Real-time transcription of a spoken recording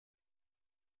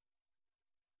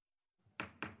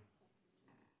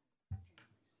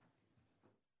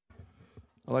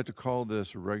I'd like to call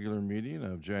this regular meeting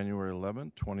of January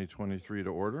 11th, 2023 to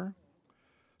order.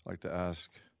 I'd like to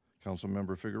ask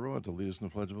Councilmember Figueroa to lead us in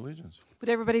the Pledge of Allegiance. Would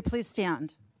everybody please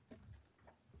stand? Put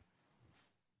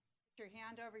your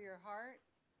hand over your heart.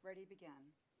 Ready, begin.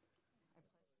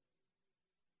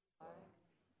 I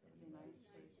pledge the United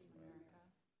States of America,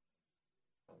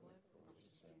 republic for which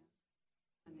it stands,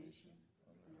 a nation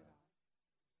under God.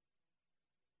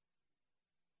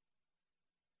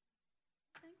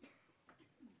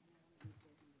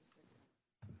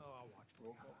 Oh, I'll watch for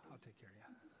you. I'll take care of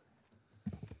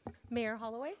you. Mayor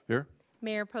Holloway. Here.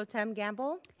 Mayor Pro Tem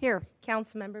Gamble. Here.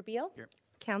 Councilmember Beal. Here.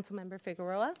 Councilmember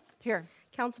Figueroa. Here.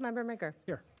 Councilmember McGurr.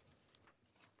 Here.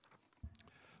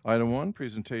 Item 1,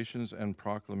 presentations and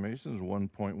proclamations.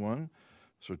 1.1,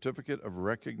 certificate of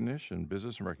recognition,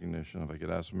 business recognition. If I could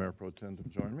ask Mayor Pro Tem to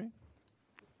join me.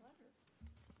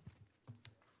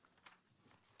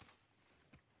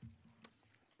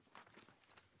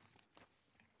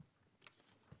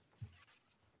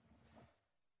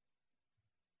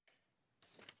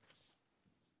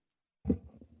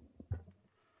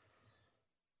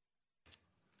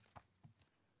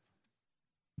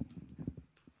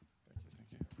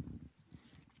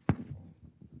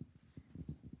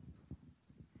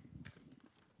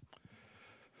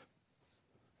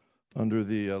 Under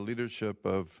the leadership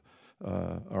of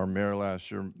our mayor last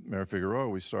year, Mayor Figueroa,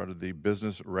 we started the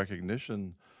Business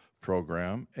Recognition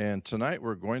Program. And tonight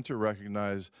we're going to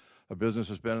recognize a business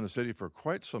that's been in the city for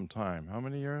quite some time. How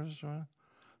many years, Joanne?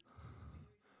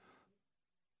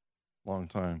 Long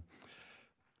time.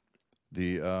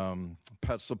 The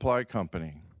Pet Supply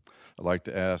Company. I'd like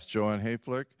to ask Joanne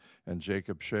Hayflick and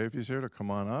Jacob Shea, if he's here, to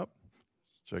come on up.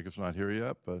 Jacob's not here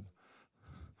yet, but...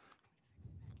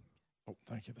 Oh,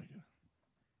 thank you.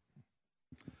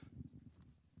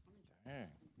 Dang.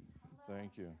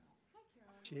 Thank you.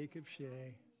 Jacob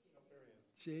Shea.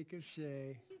 Jacob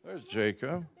Shea. There's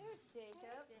Jacob. There's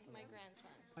Jacob, my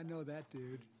grandson. I know that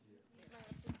dude. He's my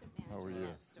assistant manager. How are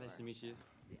you? next door. Nice to meet you.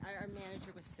 Our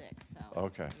manager was sick, so.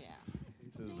 Okay. Yeah.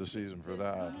 This is the season for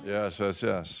that. Yes.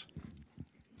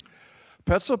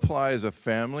 Pet Supply is a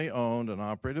family-owned and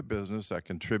operated business that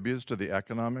contributes to the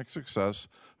economic success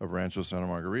of Rancho Santa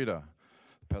Margarita.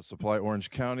 Pet Supply Orange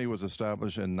County was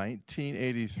established in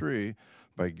 1983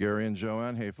 by Gary and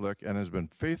Joanne Hayflick and has been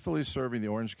faithfully serving the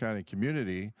Orange County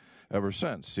community ever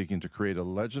since, seeking to create a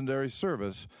legendary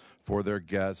service for their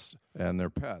guests and their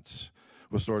pets.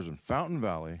 With stores in Fountain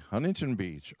Valley, Huntington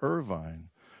Beach, Irvine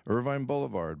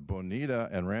Boulevard, Bonita,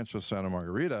 and Rancho Santa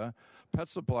Margarita, Pet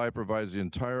Supply provides the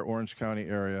entire Orange County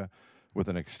area with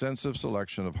an extensive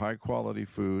selection of high-quality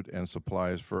food and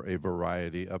supplies for a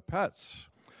variety of pets.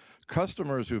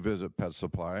 Customers who visit Pet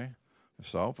Supply,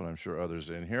 myself and I'm sure others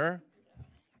in here,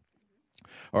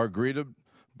 are greeted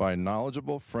by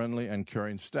knowledgeable, friendly, and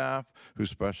caring staff who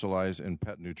specialize in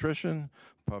pet nutrition,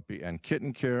 puppy and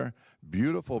kitten care,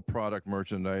 beautiful product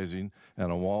merchandising,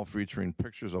 and a wall featuring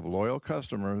pictures of loyal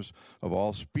customers of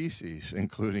all species,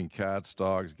 including cats,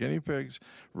 dogs, guinea pigs,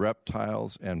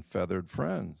 reptiles, and feathered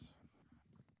friends.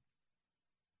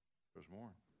 There's more.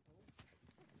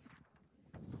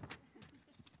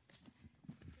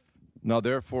 Now,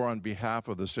 therefore, on behalf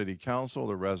of the City Council,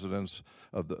 the residents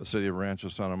of the City of Rancho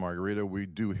Santa Margarita, we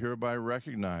do hereby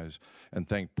recognize and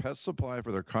thank Pet Supply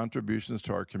for their contributions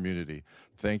to our community.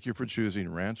 Thank you for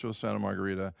choosing Rancho Santa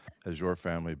Margarita as your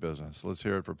family business. Let's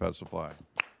hear it for Pet Supply.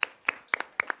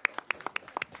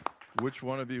 Which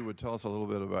one of you would tell us a little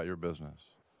bit about your business?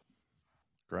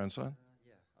 Grandson?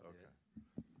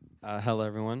 Hello,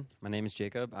 everyone. My name is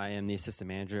Jacob. I am the assistant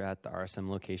manager at the RSM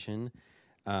location.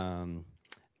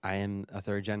 I am a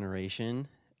third generation.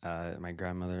 My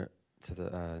grandmother to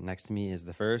the next to me is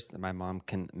the first. My mom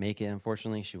couldn't make it,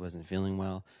 unfortunately. She wasn't feeling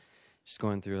well. She's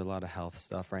going through a lot of health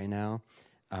stuff right now.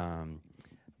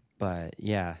 But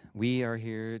yeah, we are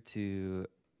here to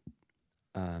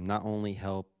not only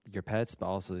help your pets, but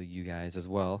also you guys as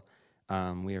well.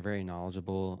 We are very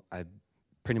knowledgeable. I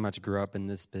pretty much grew up in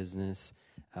this business.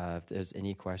 If there's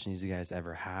any questions you guys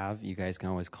ever have, you guys can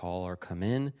always call or come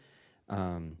in.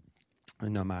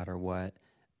 No matter what.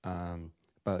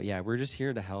 But yeah, we're just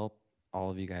here to help all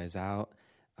of you guys out.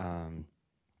 We're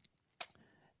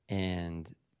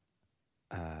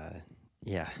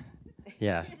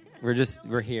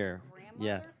here.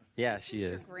 Yeah, she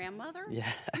is. Your grandmother?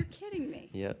 Yeah. You're kidding me.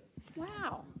 Yep.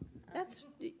 Wow. That's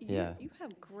Yeah. You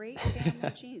have great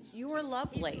family genes. You are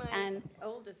lovely. He's my And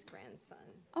oldest grandson.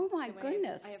 oh my So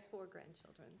goodness. I have 4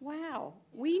 grandchildren. Wow.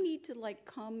 We need to like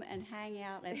come and hang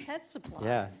out at Pet Supply.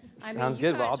 Yeah. I Sounds mean,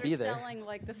 good. You Well, guys I'll be are there. selling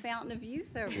like the fountain of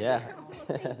youth over Yeah.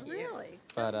 there. Really?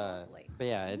 So But lovely.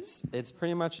 yeah, it's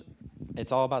pretty much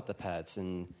it's all about the pets,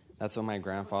 and that's what my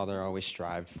grandfather always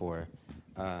strived for.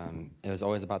 It was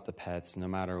always about the pets, no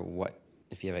matter what.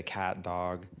 If you have a cat,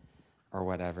 dog, or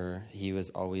whatever, he was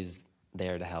always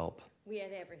there to help. We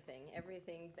had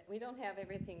everything. We don't have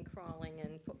everything crawling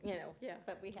and, Yeah.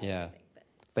 but we have Yeah. everything.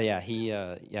 But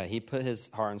yeah, he put his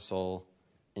heart and soul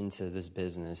into this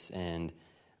business, and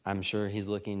I'm sure he's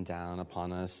looking down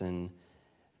upon us, and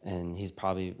he's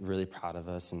probably really proud of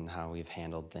us and how we've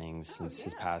handled things since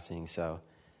his passing. So,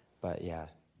 but yeah,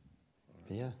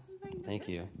 thank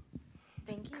you.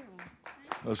 Thank you.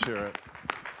 Let's hear it.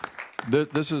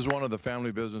 This is one of the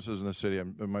family businesses in the city.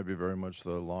 It might be very much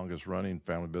the longest running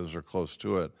family business or close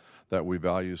to it that we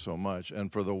value so much.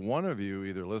 And for the one of you,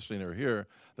 either listening or here,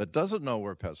 that doesn't know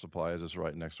where Pet Supply is, it's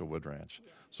right next to Wood Ranch.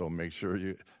 Yes. So make sure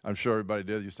I'm sure everybody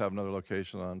did. Used to have another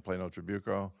location on Plano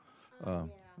Tribuco. And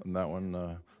that one.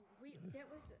 That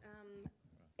was,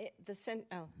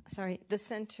 the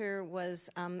center was,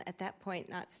 at that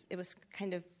point, it was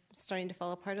kind of starting to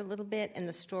fall apart a little bit, and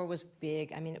the store was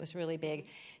big. I mean, it was really big.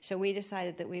 So we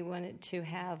decided that we wanted to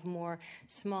have more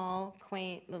small,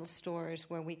 quaint little stores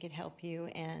where we could help you,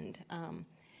 and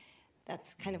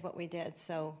that's kind of what we did.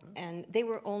 So, and they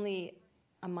were only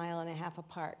a mile and a half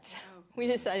apart. So we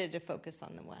decided to focus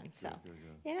on the one. So,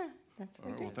 yeah, that's what All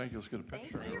we right, did. well, thank you. Let's get a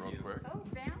picture of it real quick. Oh,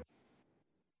 found.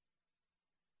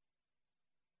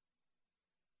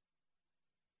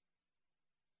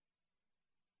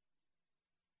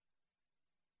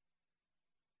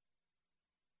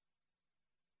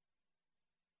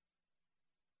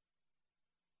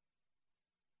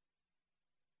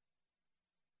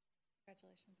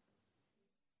 Congratulations.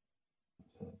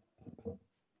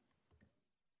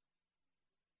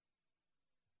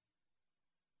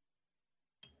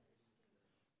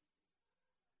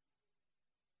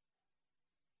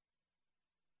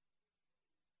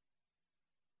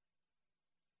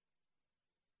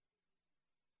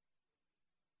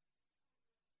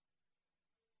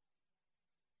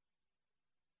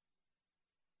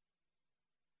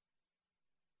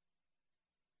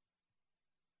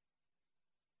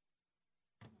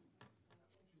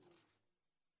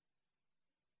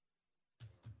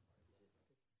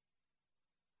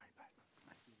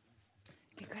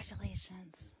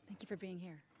 Congratulations. Thank you for being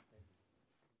here.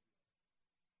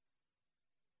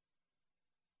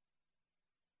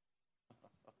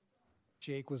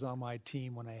 Jake was on my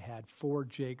team when I had 4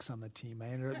 Jakes on the team. I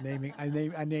ended up naming.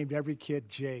 I named every kid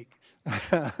Jake.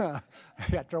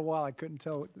 After a while, I couldn't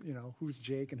tell, who's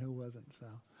Jake and who wasn't. So,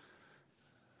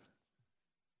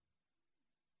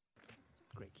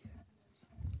 great kid.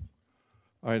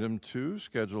 Item 2,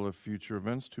 schedule of future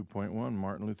events. 2.1,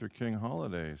 Martin Luther King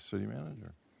holiday. City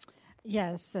Manager.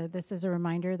 Yes, this is a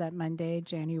reminder that Monday,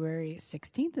 January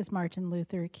 16th is Martin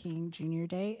Luther King Jr.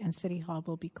 Day, and City Hall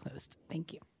will be closed.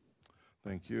 Thank you.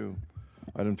 Thank you.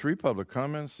 Item 3, public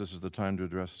comments. This is the time to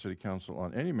address the City Council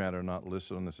on any matter not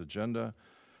listed on this agenda.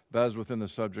 That is within the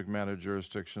subject matter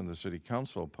jurisdiction of the City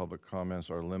Council. Public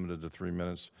comments are limited to 3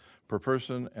 minutes per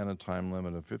person and a time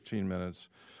limit of 15 minutes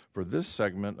for this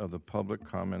segment of the public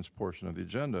comments portion of the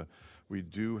agenda. We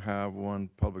do have one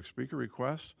public speaker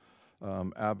request.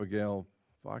 Abigail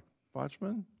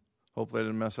Fochman. Hopefully I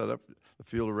didn't mess that up. The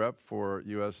field rep for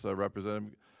U.S.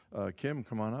 Representative Kim,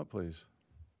 come on up, please.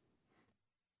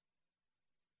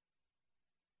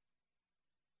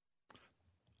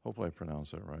 Hopefully I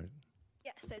pronounced that right.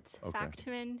 Yes, it's Okay.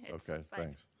 Factman. Okay,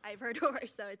 thanks. I've heard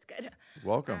worse, so it's good.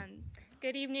 Welcome.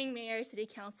 Good evening, Mayor, City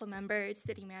Council members,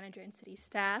 City Manager, and City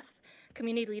staff,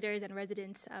 community leaders, and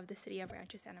residents of the City of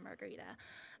Rancho Santa Margarita.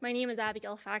 My name is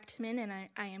Abigail Factman, and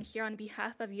I am here on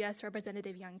behalf of U.S.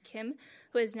 Representative Young Kim,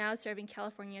 who is now serving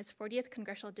California's 40th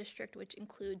Congressional District, which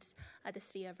includes the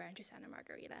City of Rancho Santa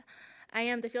Margarita. I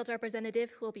am the field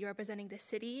representative who will be representing the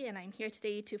city, and I'm here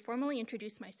today to formally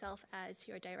introduce myself as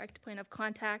your direct point of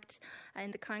contact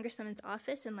in the Congresswoman's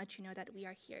office and let you know that we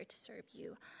are here to serve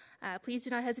you. Please do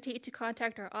not hesitate to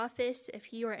contact our office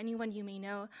if you or anyone you may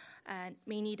know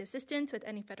may need assistance with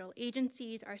any federal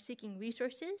agencies, are seeking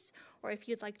resources, or if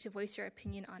you'd like to voice your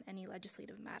opinion on any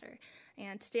legislative matter.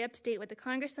 And to stay up to date with the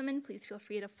Congresswoman, please feel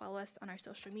free to follow us on our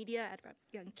social media at Rep.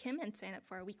 Young Kim and sign up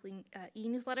for our weekly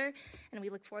e-newsletter. And we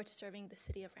look forward to serving the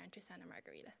City of Rancho Santa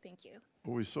Margarita. Thank you.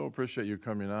 Well, we so appreciate you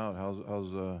coming out.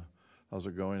 How's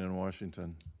it going in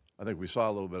Washington? I think we saw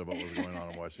a little bit about what's going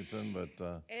on in Washington,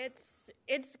 but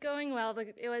It's going well.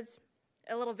 It was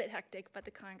a little bit hectic, but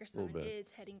the Congresswoman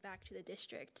is heading back to the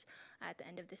district at the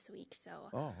end of this week. So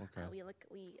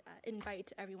we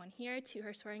invite everyone here to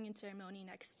her swearing-in ceremony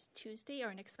next Tuesday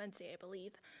or next Wednesday, I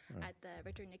believe, at the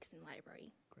Richard Nixon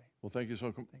Library. Great. well, thank you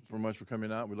so much for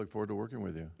coming out. We look forward to working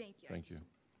with you. Thank you. Thank you.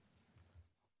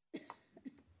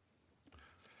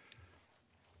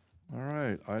 All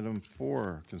right, item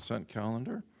 4, consent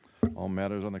calendar. All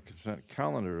matters on the consent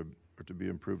calendar are to be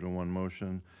approved in one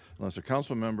motion unless a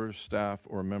council member, staff,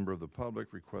 or a member of the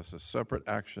public requests a separate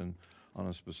action on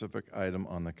a specific item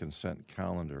on the consent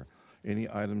calendar. Any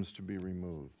items to be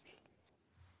removed?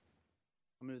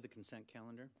 I'll move the consent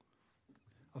calendar.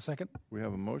 I'll second. We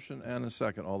have a motion and a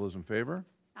second. All those in favor?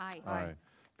 Aye. Aye.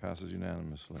 Passes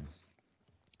unanimously.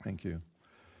 Thank you.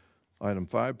 Item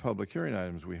 5, public hearing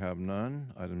items. We have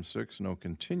none. Item 6, no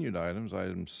continued items.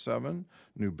 Item 7,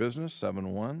 new business.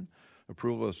 7.1,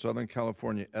 approval of Southern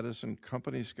California Edison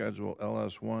Company Schedule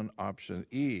LS1 Option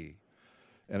E,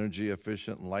 energy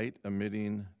efficient light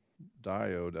emitting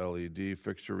diode LED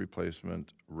fixture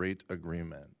replacement rate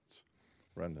agreement.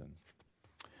 Brendan.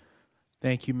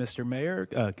 Thank you, Mr. Mayor.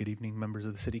 Good evening, members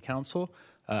of the City Council.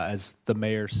 As the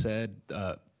mayor said,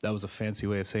 that was a fancy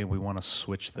way of saying we want to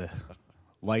switch the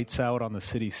lights out on the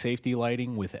city safety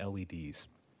lighting with LEDs.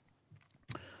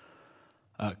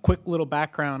 Quick little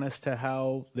background as to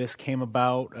how this came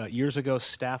about. Years ago,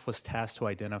 staff was tasked to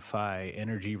identify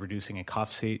energy reducing and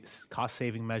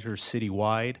cost-saving measures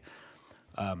citywide.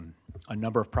 A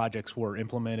number of projects were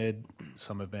implemented.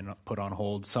 Some have been put on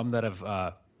hold. Some that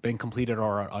have been completed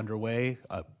or are underway.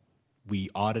 We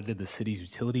audited the city's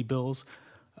utility bills.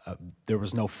 There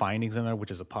was no findings in there, which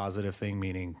is a positive thing,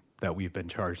 meaning that we've been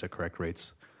charged the correct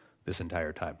rates this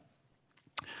entire time.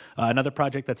 Another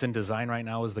project that's in design right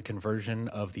now is the conversion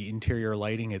of the interior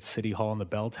lighting at City Hall and the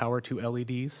Bell Tower to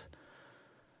LEDs.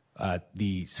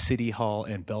 The City Hall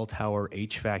and Bell Tower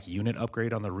HVAC unit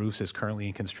upgrade on the roofs is currently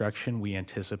in construction. We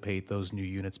anticipate those new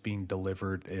units being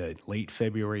delivered late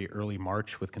February, early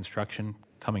March, with construction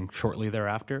coming shortly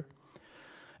thereafter.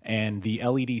 And the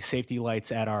LED safety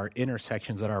lights at our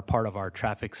intersections that are part of our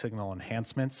traffic signal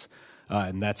enhancements,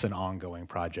 and that's an ongoing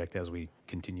project as we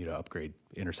continue to upgrade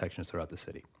intersections throughout the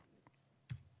city.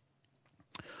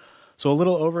 So a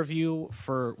little overview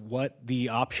for what the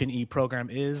Option E program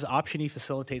is. Option E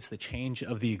facilitates the change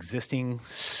of the existing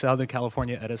Southern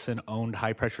California Edison-owned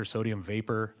high-pressure sodium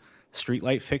vapor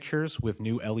streetlight fixtures with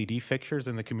new LED fixtures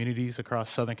in the communities across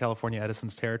Southern California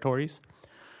Edison's territories.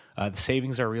 The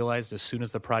savings are realized as soon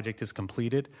as the project is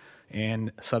completed,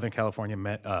 and Southern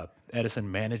California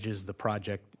Edison manages the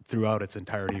project throughout its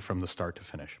entirety from the start to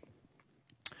finish.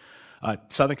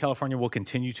 Southern California will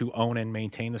continue to own and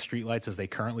maintain the streetlights as they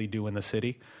currently do in the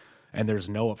city, and there's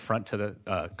no upfront to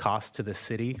the cost to the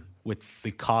city, with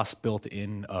the cost built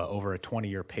in over a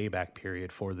 20-year payback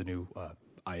period for the new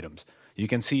items. You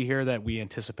can see here that we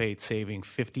anticipate saving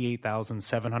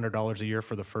 $58,700 a year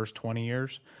for the first 20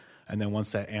 years. And then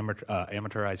once that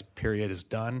amortized period is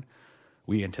done,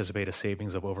 we anticipate a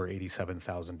savings of over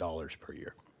 $87,000 per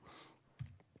year.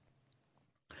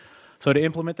 So to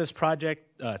implement this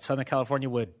project, Southern California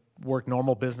would work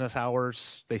normal business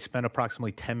hours. They spend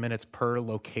approximately 10 minutes per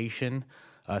location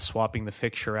swapping the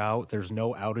fixture out. There's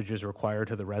no outages required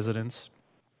to the residents.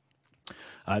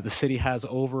 The city has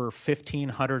over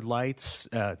 1,500 lights,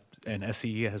 and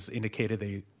SCE has indicated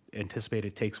they anticipate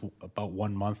it takes about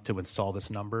 1 month to install this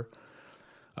number.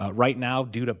 Right now,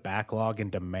 due to backlog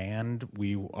and demand,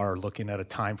 we are looking at a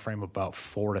time frame about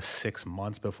 4 to 6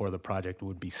 months before the project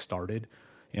would be started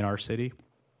in our city.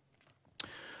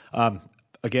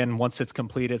 Again, once it's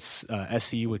completed,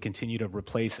 SCE would continue to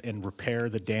replace and repair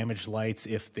the damaged lights.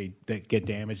 If they get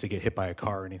damaged, they get hit by a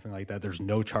car or anything like that, there's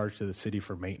no charge to the city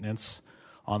for maintenance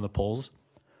on the poles.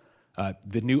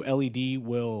 The new LED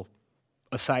will,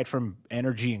 aside from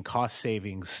energy and cost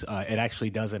savings, it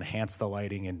actually does enhance the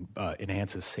lighting and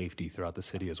enhances safety throughout the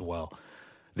city as well.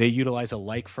 They utilize a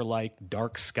like-for-like,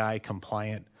 dark sky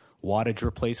compliant wattage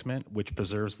replacement, which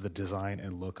preserves the design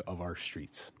and look of our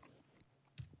streets.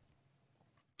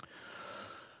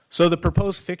 So the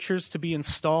proposed fixtures to be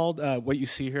installed, what you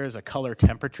see here is a color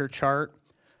temperature chart.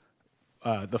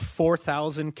 The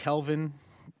 4,000 Kelvin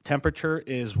temperature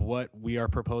is what we are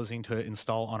proposing to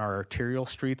install on our arterial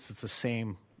streets. It's the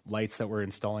same lights that we're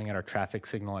installing at our traffic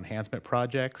signal enhancement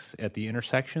projects at the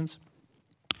intersections.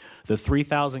 The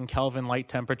 3,000 Kelvin light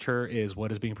temperature is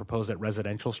what is being proposed at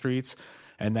residential streets,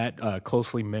 and that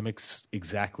closely mimics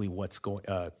exactly what's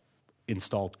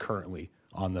installed currently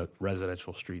on the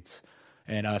residential streets.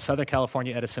 And Southern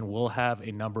California Edison will have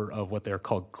a number of what they're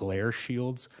called glare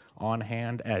shields on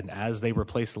hand, and as they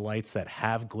replace the lights that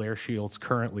have glare shields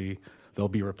currently, they'll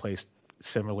be replaced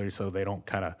similarly so they don't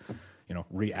kind of,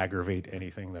 re-aggravate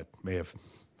anything that may have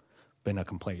been a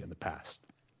complaint in the past.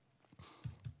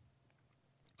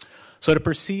 So to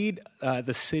proceed,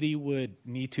 the city would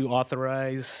need to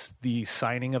authorize the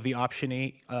signing of the Option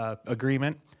 8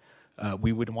 agreement.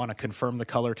 We would want to confirm the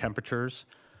color temperatures.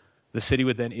 The city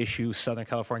would then issue Southern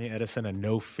California Edison a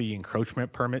no-fee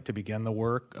encroachment permit to begin the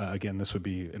work. Again, this would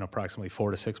be in approximately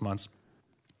 4 to 6 months.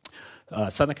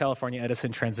 Southern California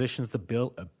Edison transitions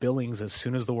the billings as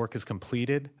soon as the work is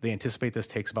completed. They anticipate this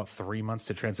takes about 3 months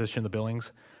to transition the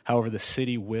billings. However, the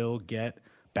city will get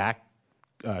back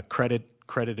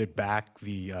credited back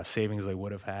the savings they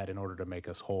would have had in order to make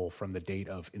us whole from the date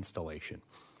of installation.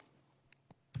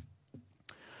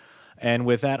 And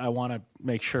with that, I want to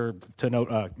make sure to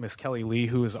note Ms. Kelly Lee,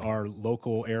 who is our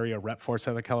local area rep for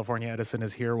Southern California Edison,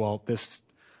 is here. Well, this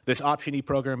Option E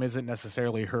program isn't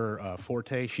necessarily her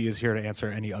forte. She is here to answer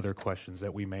any other questions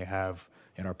that we may have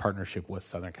in our partnership with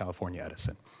Southern California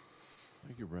Edison.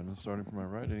 Thank you, Brendan. Starting from my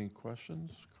right, any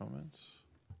questions, comments?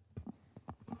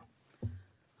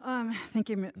 Thank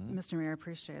you, Mr. Mayor. I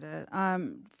appreciate it.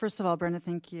 First of all, Brenda,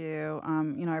 thank you.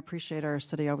 I appreciate our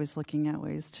city always looking at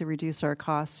ways to reduce our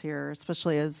costs here,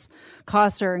 especially as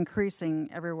costs are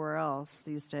increasing everywhere else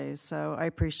these days. So I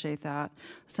appreciate that.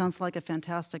 Sounds like a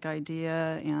fantastic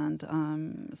idea,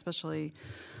 and especially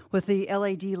with the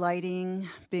LED lighting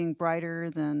being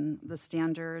brighter than the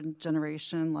standard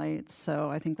generation lights. So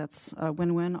I think that's a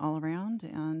win-win all around,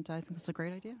 and I think that's a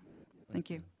great idea. Thank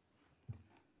you.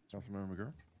 Councilmember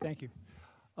McGurk. Thank you.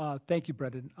 Thank you,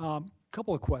 Brendan.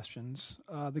 Couple of questions.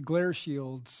 The glare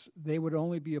shields, they would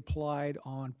only be applied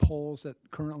on poles that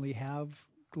currently have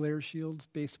glare shields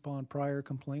based upon prior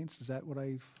complaints? Is that what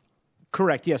I've...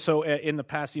 Correct. Yeah. So in the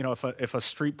past, if a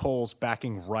street pole's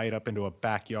backing right up into a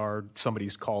backyard,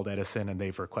 somebody's called Edison and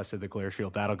they've requested the glare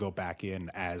shield, that'll go back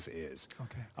in as is.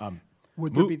 Okay.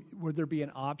 Would there be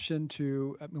an option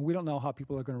to, I mean, we don't know how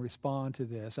people are going to respond to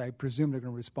this. I presume they're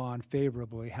going to respond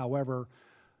favorably. However,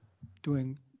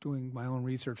 doing my own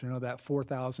research, I know that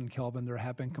 4,000 Kelvin, there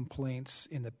have been complaints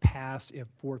in the past if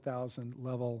 4,000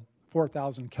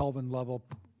 Kelvin level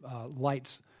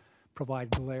lights provide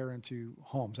glare into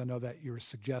homes. I know that you're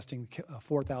suggesting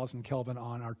 4,000 Kelvin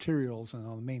on arterials and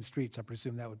on the main streets. I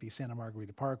presume that would be Santa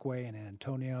Margarita Parkway and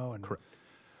Antonio. And, correct.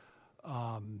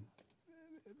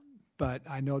 But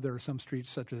I know there are some streets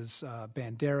such as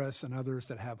Banderas and others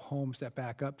that have homes that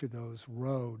back up to those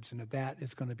roads. And if that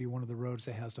is going to be one of the roads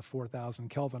that has the 4,000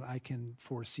 Kelvin, I can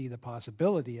foresee the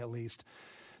possibility, at least,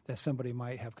 that somebody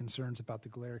might have concerns about the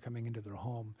glare coming into their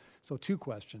home. So 2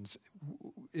 questions.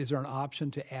 Is there an option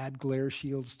to add glare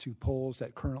shields to poles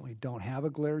that currently don't have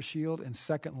a glare shield? And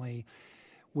secondly,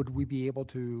 would we be able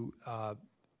to,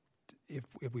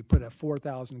 if we put a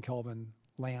 4,000 Kelvin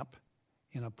lamp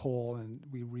in a pole and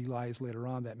we realize later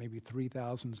on that maybe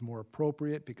 3,000 is more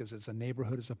appropriate because it's a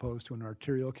neighborhood as opposed to an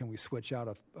arterial, can we switch out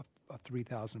a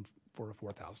 3,000 for a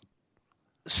 4,000?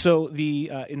 So the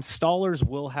installers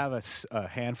will have a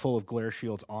handful of glare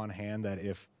shields on hand that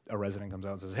if a resident comes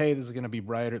out and says, hey, this is going to be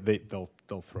brighter,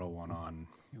 they'll throw one on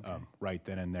right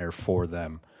then and there for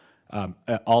them.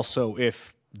 Also,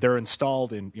 if they're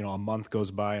installed and a month goes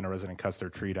by and a resident cuts their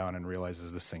tree down and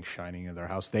realizes this thing's shining in their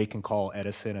house, they can call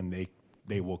Edison and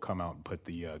they will come out and put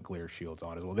the glare shields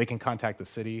on as well. They can contact the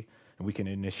city, and we can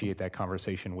initiate that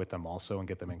conversation with them also and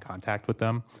get them in contact with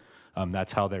them.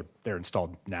 That's how they're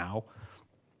installed now.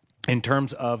 In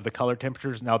terms of the color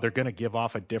temperatures, now they're going to give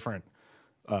off a different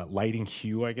lighting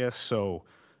hue, I guess. So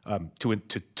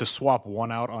to swap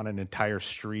one out on an entire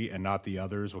street and not the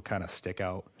others will kind of stick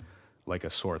out like a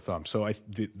sore thumb. So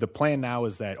the plan now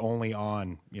is that only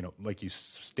on, like you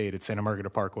stated, Santa Margarita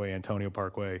Parkway, Antonio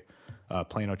Parkway,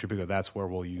 Plano, Tripico, that's where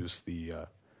we'll use the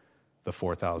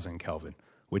 4,000 Kelvin,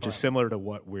 which is similar to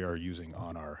what we are using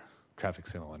on our traffic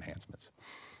signal enhancements.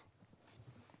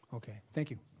 Okay, thank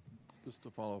you. Just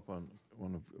to follow up on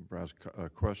one of Brad's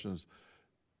questions,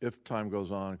 if time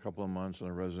goes on, a couple of months, and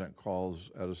a resident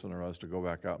calls Edison or us to go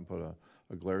back out and put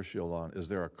a glare shield on, is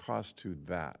there a cost to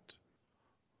that?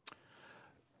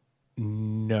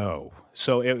 No.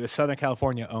 So Southern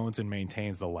California owns and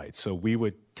maintains the lights. So we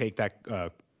would take that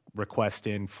request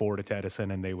in, forward it to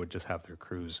Edison, and they would just have their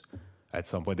crews at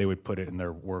some point. They would put it in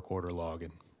their work order log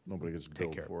and nobody gets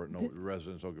billed for it. No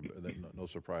residents, no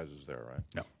surprises there, right?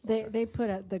 No. They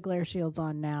put the glare shields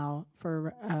on now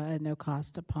for no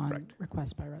cost upon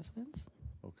request by residents.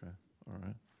 Okay, all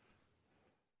right.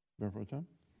 Mayor Pro Tem?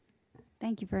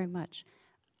 Thank you very much.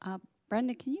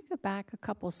 Brenda, can you go back a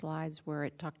couple slides where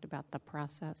it talked about the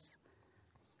process?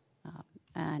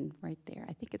 And right there,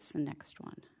 I think it's the next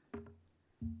one.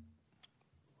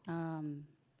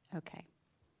 Okay.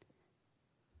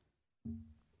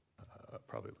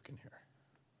 Probably looking here.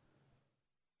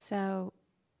 So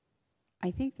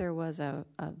I think there was a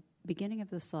beginning of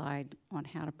the slide on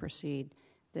how to proceed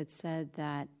that said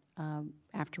that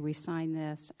after we sign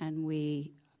this and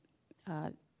we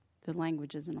the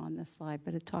language isn't on this slide,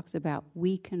 but it talks about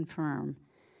we confirm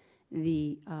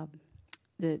the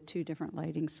 2 different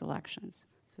lighting selections.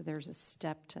 So there's a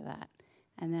step to that.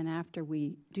 And then after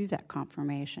we do that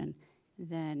confirmation,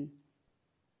 then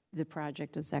the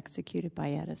project is executed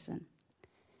by Edison.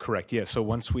 Correct. Yeah. So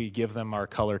once we give them our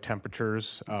color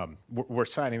temperatures, we're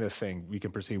signing this saying we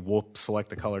can proceed. We'll select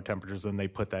the color temperatures, then they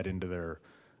put that into their,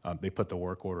 they put the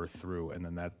work order through, and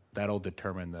then that'll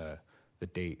determine the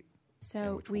date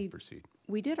in which we'll proceed.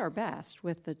 We did our best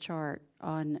with the chart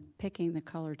on picking the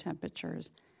color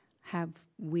temperatures. Have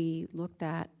we looked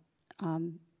at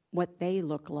what they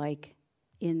look like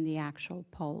in the actual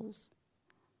polls?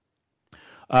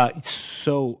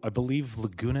 So I believe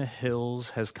Laguna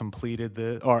Hills has completed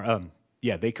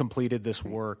they completed this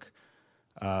work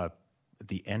at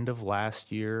the end of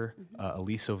last year.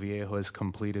 Aliso Viejo has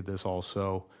completed this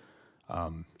also.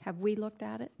 Have we looked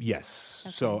at it? Yes.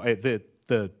 Okay. So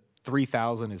the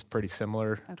 3,000 is pretty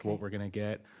similar to what we're going to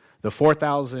get. The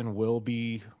 4,000 will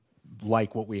be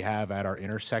like what we have at our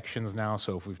intersections now.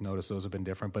 So if we've noticed, those have been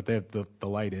different, but the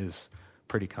light is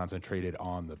pretty concentrated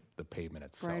on the pavement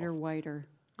itself. Brighter, whiter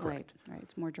light, right?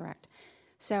 It's more direct.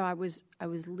 So I was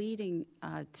leading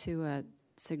to a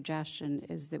suggestion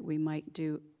is that we might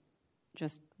do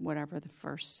just whatever the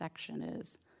first section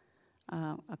is,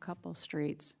 a couple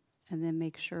streets, and then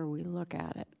make sure we look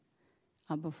at it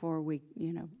before we,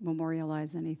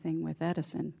 memorialize anything with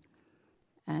Edison,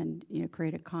 and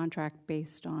create a contract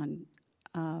based on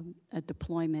a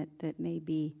deployment that may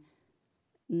be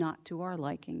not to our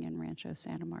liking in Rancho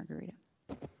Santa Margarita.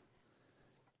 Kelly,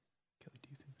 do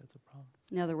you think that's a problem?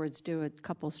 In other words, do a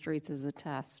couple streets as a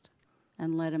test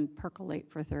and let them percolate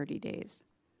for 30 days.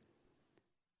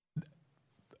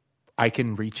 I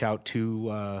can reach out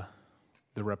to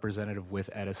the representative with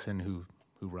Edison who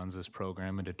runs this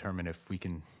program and determine if we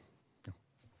can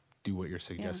do what you're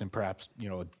suggesting. Yeah. Perhaps,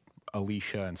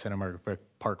 Alicia and Santa Margarita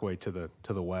Parkway to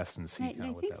the west and see Right, kind and of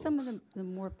I what think that some looks. of the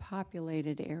more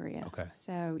populated area. Okay.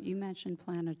 So you mentioned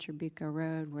Plano Trabuco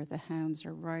Road, where the homes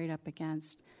are right up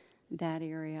against that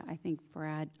area. I think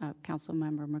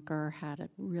Councilmember McGurr had a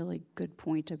really good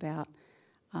point about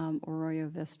Arroyo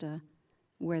Vista,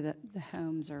 where the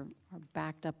homes are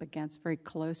backed up against, very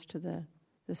close to the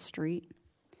street.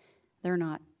 They're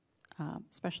not,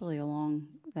 especially along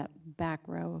that back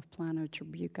row of Plano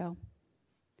Trabuco.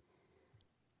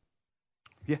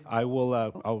 Yeah, I will.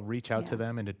 I'll reach out to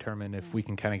them and determine if we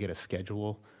can kind of get a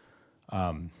schedule.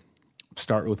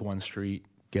 Start with one street,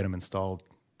 get them installed.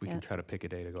 We can try to pick a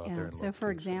day to go out there and so look.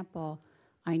 for example,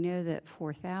 I know that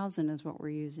 4,000 is what we're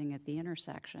using at the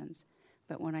intersections,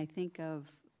 but when I think of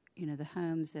the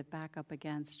homes that back up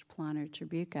against Plano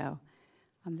Trabuco,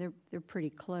 they're pretty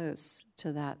close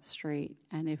to that street,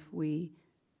 and if we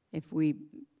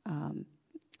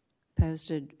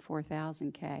posted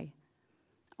 4,000 K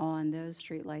on those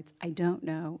streetlights, I don't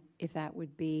know if that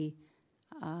would be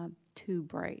too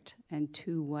bright and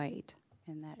too white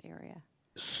in that area.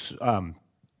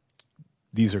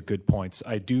 These are good points.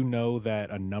 I do know that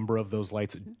a number of those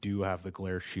lights do have the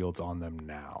glare shields on them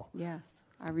now. Yes,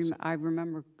 I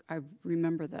remember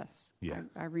this. Yeah.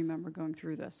 I remember going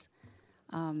through this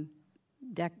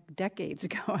decades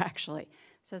ago, actually.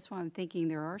 So that's why I'm thinking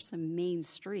there are some main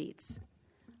streets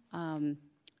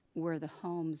where the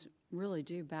homes really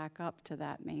do back up to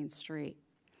that main street.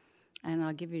 And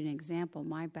I'll give you an example.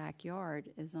 My backyard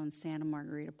is on Santa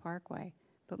Margarita Parkway,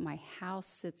 but my house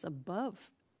sits above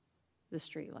the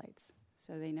streetlights,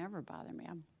 so they never bother me.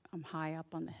 I'm high up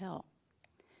on the hill.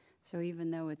 So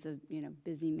even though it's a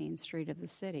busy main street of the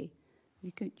city,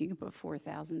 you can put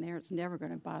 4,000 there. It's never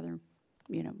going to bother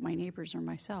my neighbors or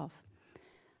myself.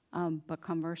 But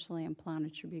conversely, in Plano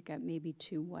Trabuco, it may be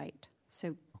too white.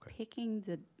 So picking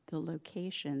the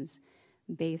locations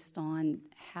based on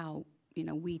how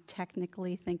we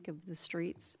technically think of the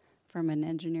streets from an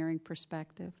engineering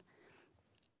perspective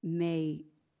may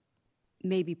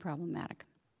be problematic.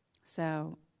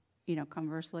 So,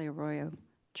 conversely, Arroyo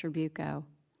Trabuco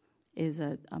is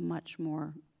a much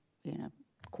more,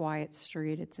 quiet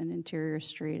street. It's an interior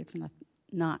street. It's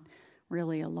not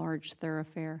really a large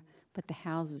thoroughfare, but the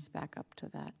houses back up to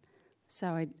that.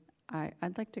 So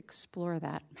I'd like to explore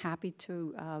that. I'm happy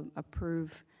to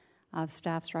approve of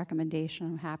staff's recommendation.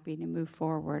 I'm happy to move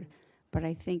forward, but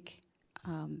I think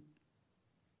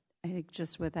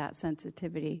just with that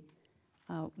sensitivity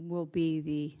will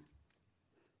be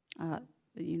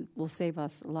will save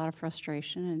us a lot of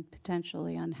frustration and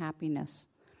potentially unhappiness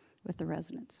with the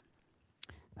residents.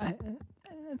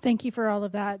 Thank you for all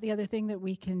of that. The other thing that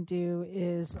we can do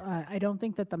is, I don't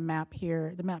think that the map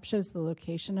shows the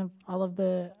location of all of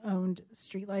the owned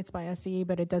streetlights by SCE,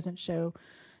 but it doesn't show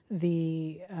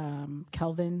the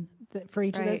Kelvin for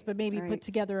each of those, Right, but maybe right. put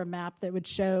together a map that would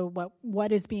show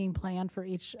what is being planned for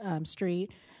each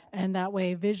street. And that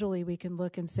way, visually, we can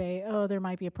look and say, oh, there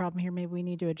might be a problem here. Maybe we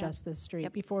need to adjust this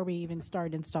street before we even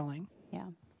start installing. Yeah,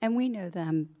 and we know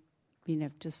them,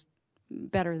 just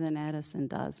better than Edison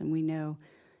does, and we know,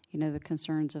 the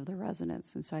concerns of the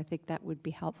residents, and so I think that would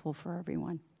be helpful for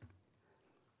everyone.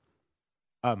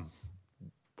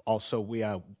 Also,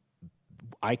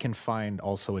 I can find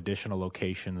also additional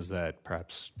locations that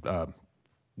perhaps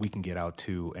we can get out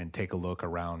to and take a look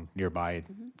around nearby.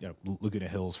 Laguna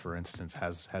Hills, for instance,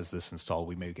 has this installed.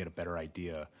 We may get a better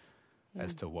idea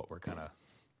as to what we're kind of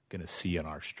going to see on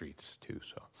our streets too.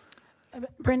 So,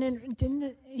 Brendan,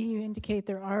 didn't you indicate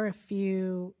there are a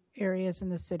few areas in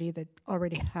the city that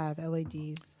already have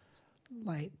LED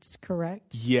lights,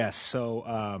 correct? yes.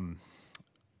 So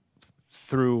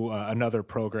through another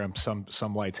program,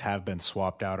 some lights have been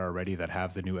swapped out already that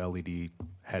have the new LED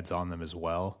heads on them as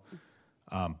well.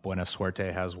 Buena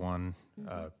Suerte has one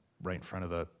right in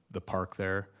front of the park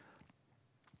there.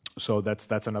 So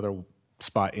that's another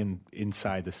spot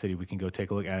inside the city we can go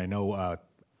take a look at. I know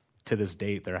to this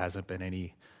date there hasn't been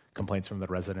any complaints from the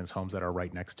residents' homes that are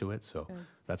right next to it. So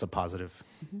that's a positive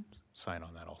sign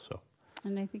on that also.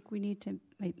 And I think we need to,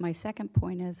 my second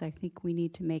point is, I think we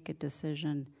need to make a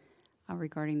decision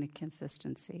regarding the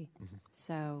consistency.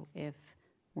 So if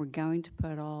we're going to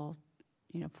put all,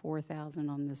 4,000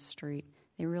 on this street,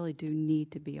 they really do need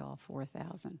to be all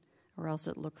 4,000, or else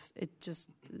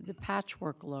the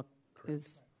patchwork look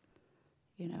is,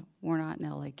 we're not in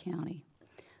LA County.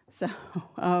 So,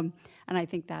 and I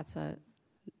think that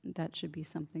should be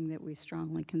something that we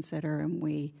strongly consider,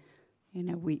 and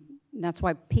that's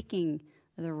why picking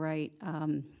the right,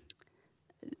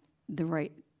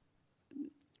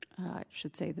 I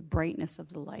should say the brightness of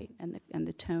the light and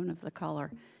the tone of the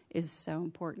color is so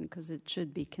important, because it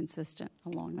should be consistent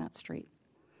along that street.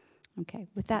 Okay,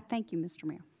 with that, thank you, Mr.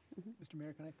 Mayor. Mr.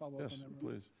 Mayor, can I follow up Yes, on that?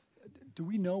 please. Do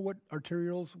we know what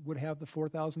arterials would have the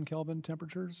 4,000 Kelvin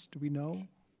temperatures? Do we know?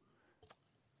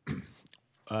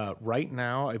 Right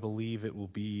now, I believe it will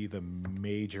be the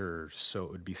majors. So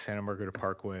it would be Santa Margarita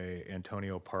Parkway,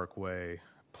 Antonio Parkway,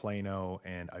 Plano,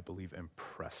 and I believe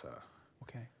Impresa.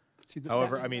 Okay. See,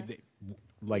 However, I mean,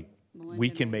 we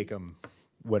can make them.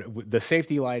 The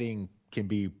safety lighting can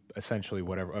be essentially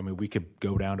whatever. I mean, we could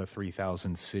go down to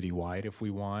 3,000 citywide if we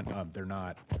want. They're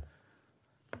not.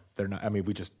 I mean,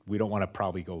 we don't want to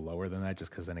probably go lower than that, just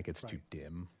because then it gets too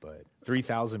dim. But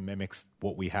 3,000 mimics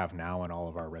what we have now in all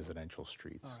of our residential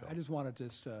streets. All right, I just wanted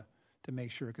to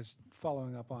make sure, because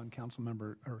following up on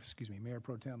Mayor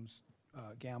Pro Tem's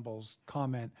Gamble's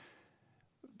comment,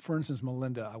 for instance,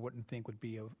 Melinda, I wouldn't think would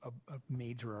be a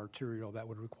major arterial that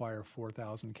would require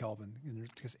 4,000 Kelvin,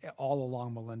 because all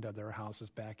along Melinda there are houses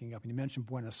backing up. And you mentioned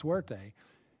Buena Suerte,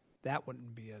 that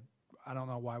wouldn't be I don't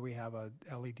know why we have a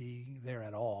LED there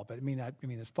at all, but I mean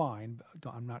it's fine.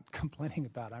 I'm not complaining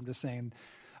about it. I'm just saying,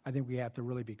 I think we have to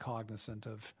really be cognizant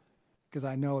of, because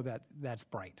I know that's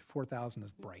bright. 4,000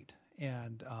 is bright,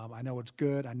 and I know it's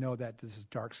good. I know that this is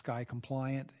dark sky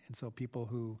compliant, and so people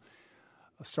who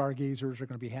stargazers are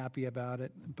going to be happy about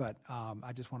it. But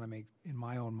I just want to make, in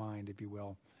my own mind, if you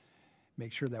will,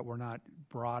 make sure that we're not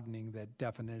broadening the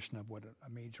definition of what a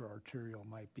major arterial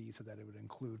might be, so that it would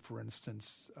include, for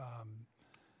instance,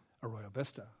 Arroyo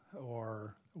Vista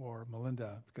or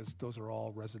Melinda, because those are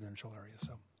all residential areas.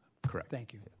 So, correct.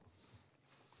 Thank you.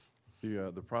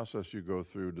 The process you go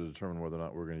through to determine whether or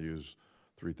not we're going to use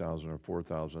 3,000 or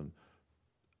 4,000,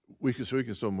 we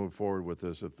can still move forward with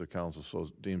this if the council so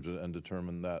deems it and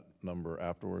determine that number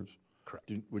afterwards?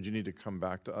 Correct. Would you need to come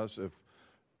back to us if?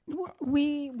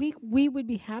 We would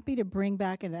be happy to bring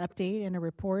back an update and a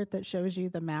report that shows you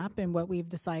the map and what we've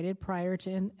decided prior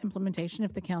to implementation.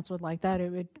 If the council would like that,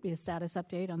 it would be a status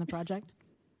update on the project.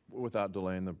 Without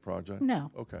delaying the project?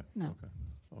 No. Okay. No.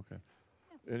 Okay.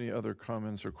 Any other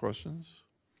comments or questions?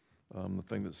 The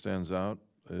thing that stands out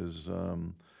is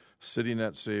city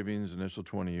net savings, initial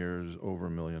 20 years, over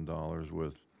 $1 million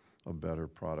with a better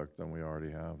product than we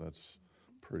already have. That's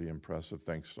pretty impressive.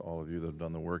 Thanks to all of you that have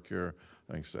done the work here.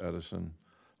 Thanks to Edison.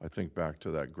 I think back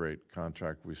to that great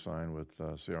contract we signed with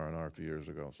CR&R a few years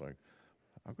ago. It's like,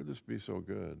 how could this be so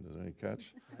good? Is there any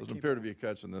catch? Doesn't appear to be a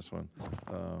catch in this one.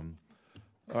 All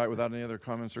right, without any other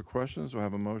comments or questions, we'll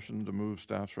have a motion to move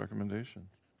staff's recommendation.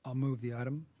 I'll move the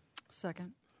item.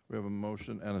 Second. We have a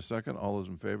motion and a second. All those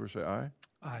in favor say aye.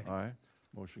 Aye. Aye.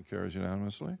 Motion carries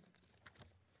unanimously.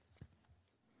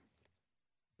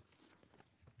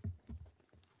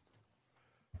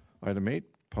 Item 8,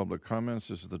 public comments.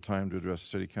 This is the time to address the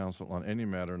City Council on any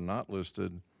matter not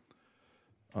listed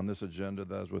on this agenda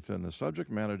that is within the subject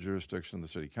matter jurisdiction of the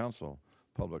City Council.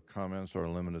 Public comments are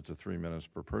limited to 3 minutes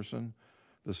per person.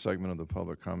 This segment of the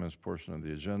public comments portion of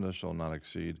the agenda shall not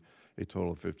exceed a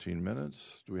total of 15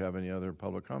 minutes. Do we have any other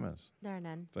public comments? There are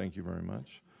none. Thank you very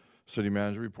much. City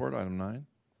Manager Report, item 9.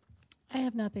 I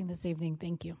have nothing this evening.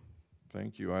 Thank you.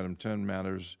 Thank you. Item 10,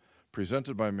 matters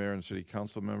presented by Mayor and City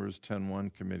Council members.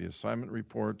 10-1, committee assignment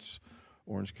reports.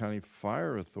 Orange County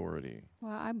Fire Authority.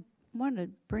 Well, I want to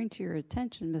bring to your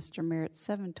attention, Mr. Mayor, it's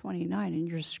 7:29, and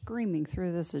you're screaming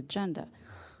through this agenda.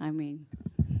 I mean,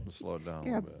 Slow it down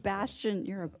you're a little bit. bastion.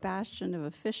 You're a bastion of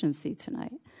efficiency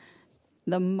tonight.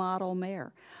 The model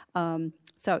mayor.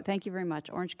 So thank you very much.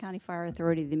 Orange County Fire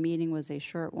Authority, the meeting was a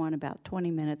short one, about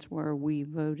 20 minutes, where we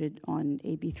voted on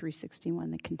AB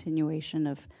 361, the continuation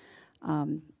of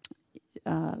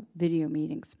video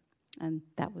meetings. And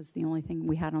that was the only thing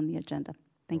we had on the agenda.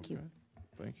 Thank you.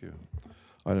 Thank you.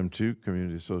 Item 2,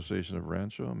 Community Association of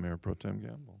Rancho, Mayor Pro Tem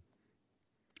Gamble.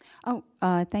 Oh,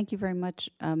 thank you very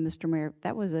much, Mr. Mayor.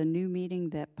 That was a new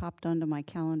meeting that popped onto my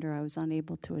calendar. I was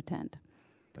unable to attend.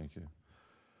 Thank you.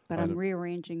 But I'm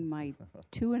rearranging my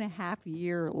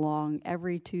 2.5-year-long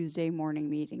every Tuesday morning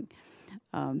meeting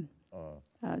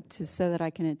so that I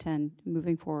can attend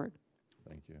moving forward.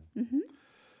 Thank you.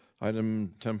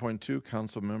 Item 10.2,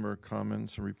 Council Member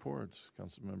Comments and Reports.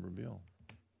 Council Member Beal.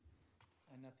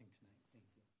 Nothing tonight. Thank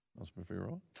you. Councilman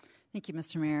Figueroa. Thank you,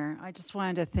 Mr. Mayor. I just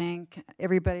wanted to thank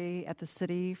everybody at the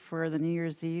city for the New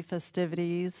Year's Eve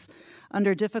festivities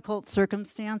under difficult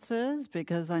circumstances,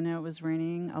 because I know it was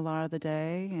raining a lot of the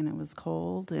day and it was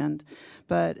cold.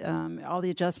 But all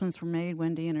the adjustments were made.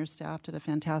 Wendy and her staff did a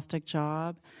fantastic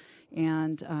job.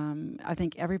 And I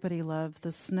think everybody loved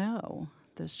the snow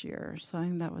this year. So I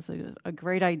think that was a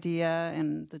great idea,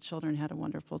 and the children had a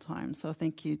wonderful time. So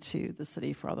thank you to the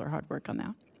city for all their hard work on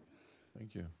that.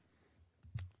 Thank you.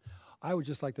 I would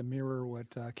just like to mirror what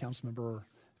Councilmember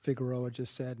Figueroa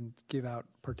just said and give out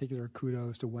particular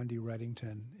kudos to Wendy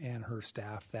Reddington and her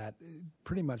staff that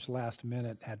pretty much last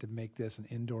minute had to make this an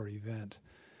indoor event.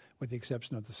 With the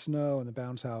exception of the snow and the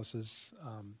bounce houses,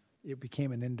 it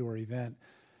became an indoor event,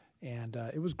 and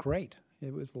it was great.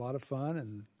 It was a lot of fun,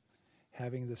 and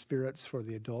having the spirits for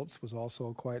the adults was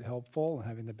also quite helpful, and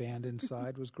having the band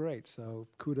inside was great. So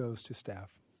kudos to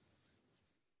staff.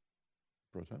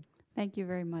 Pro Tem. Thank you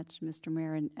very much, Mr.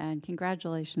 Mayor, and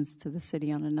congratulations to the city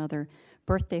on another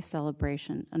birthday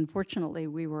celebration. Unfortunately,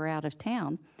 we were out of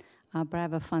town, but I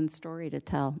have a fun story to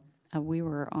tell. We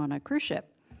were on a cruise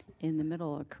ship in the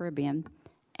middle of the Caribbean,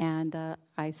 and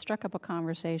I struck up a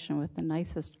conversation with the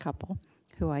nicest couple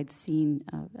who I'd seen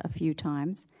a few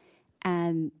times,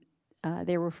 and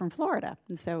they were from Florida,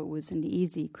 and so it was an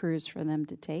easy cruise for them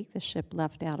to take. The ship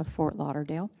left out of Fort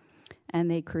Lauderdale, and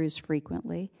they cruised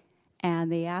frequently.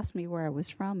 And they asked me where I was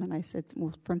from, and I said,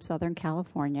 well, from Southern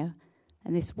California.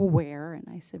 And they said, well, where? And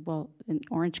I said, well, in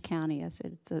Orange County. I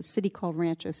said, it's a city called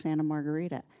Rancho Santa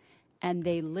Margarita. And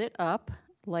they lit up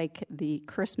like the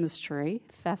Christmas tree,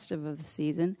 festive of the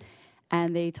season,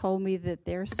 and they told me that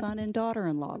their son and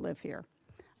daughter-in-law live here,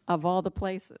 of all the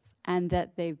places, and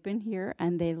that they've been here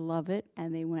and they love it,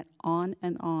 and they went on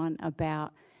and on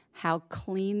about how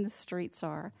clean the streets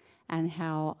are, and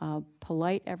how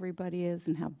polite everybody is,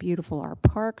 and how beautiful our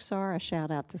parks are. A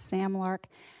shout out to Sam Lark.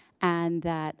 And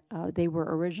that they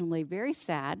were originally very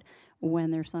sad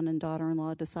when their son and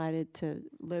daughter-in-law decided to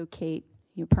locate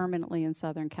permanently in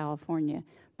Southern California,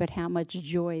 but how much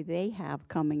joy they have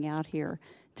coming out here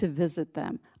to visit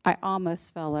them. I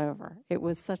almost fell over. It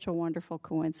was such a wonderful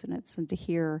coincidence, and to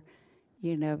hear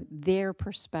their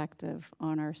perspective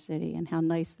on our city and how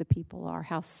nice the people are,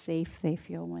 how safe they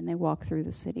feel when they walk through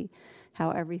the city,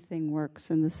 how everything works,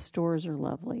 and the stores are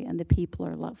lovely, and the people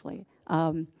are lovely.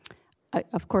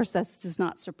 Of course, that does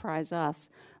not surprise us,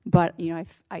 but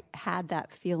I had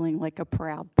that feeling like a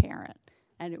proud parent,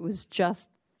 and it was just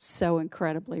so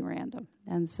incredibly random.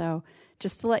 And so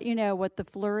just to let you know what the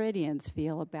Floridians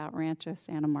feel about Rancho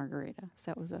Santa Margarita.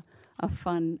 So it was a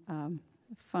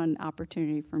fun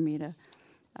opportunity for me to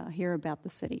hear about the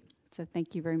city. So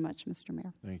thank you very much, Mr.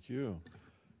 Mayor. Thank you.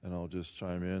 And I'll just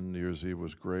chime in. New Year's Eve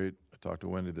was great. I talked to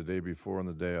Wendy the day before and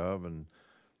the day of, and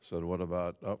said, what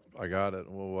about, I got it.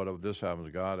 Well, what if this happens?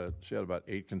 Got it. She had about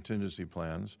 8 contingency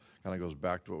plans. Kind of goes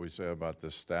back to what we say about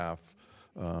this staff.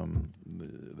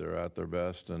 They're at their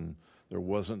best, and there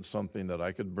wasn't something that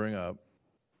I could bring up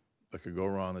that could go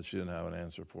wrong that she didn't have an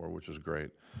answer for, which was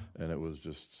great. And it was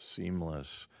just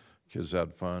seamless. Kids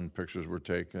had fun. Pictures were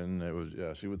taken. It was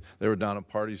they were down at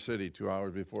Party City 2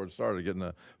 hours before it started, getting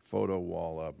a photo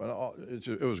wall up. And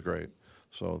it was great.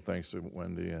 So thanks to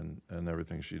Wendy and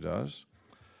everything she does.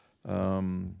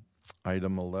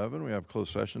 Item 11, we have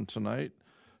closed session tonight.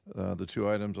 The two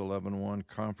items, 11.1,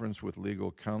 conference with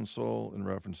legal counsel in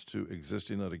reference to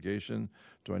existing litigation.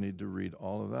 Do I need to read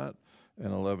all of that?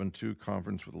 And 11.2,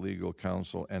 conference with legal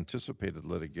counsel, anticipated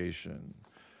litigation.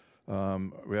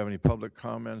 We have any public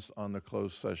comments on the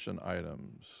closed session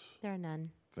items? There are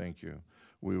none. Thank you.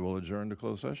 We will adjourn to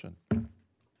closed session.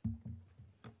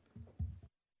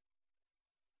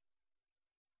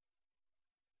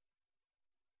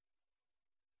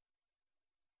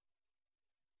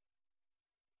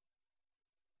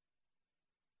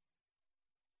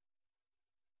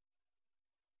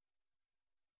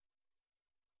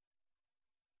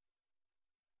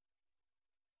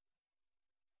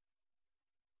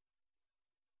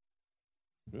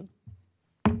 Good.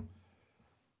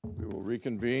 We will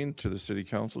reconvene to the City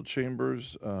Council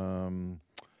chambers. And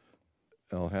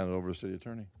I'll hand it over to City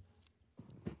Attorney.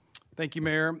 Thank you,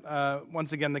 Mayor.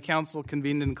 Once again, the council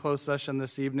convened in closed session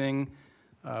this evening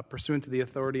pursuant to the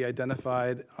authority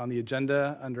identified on the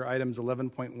agenda under items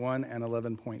 11.1 and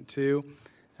 11.2.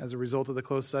 As a result of the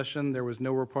closed session, there was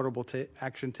no reportable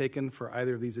action taken for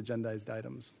either of these agendized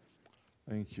items.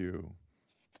 Thank you.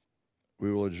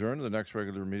 We will adjourn to the next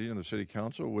regular meeting of the City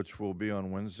Council, which will be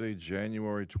on Wednesday,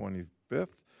 January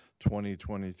 25th,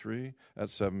 2023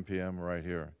 at 7 p.m. right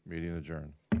here. Meeting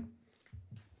adjourned.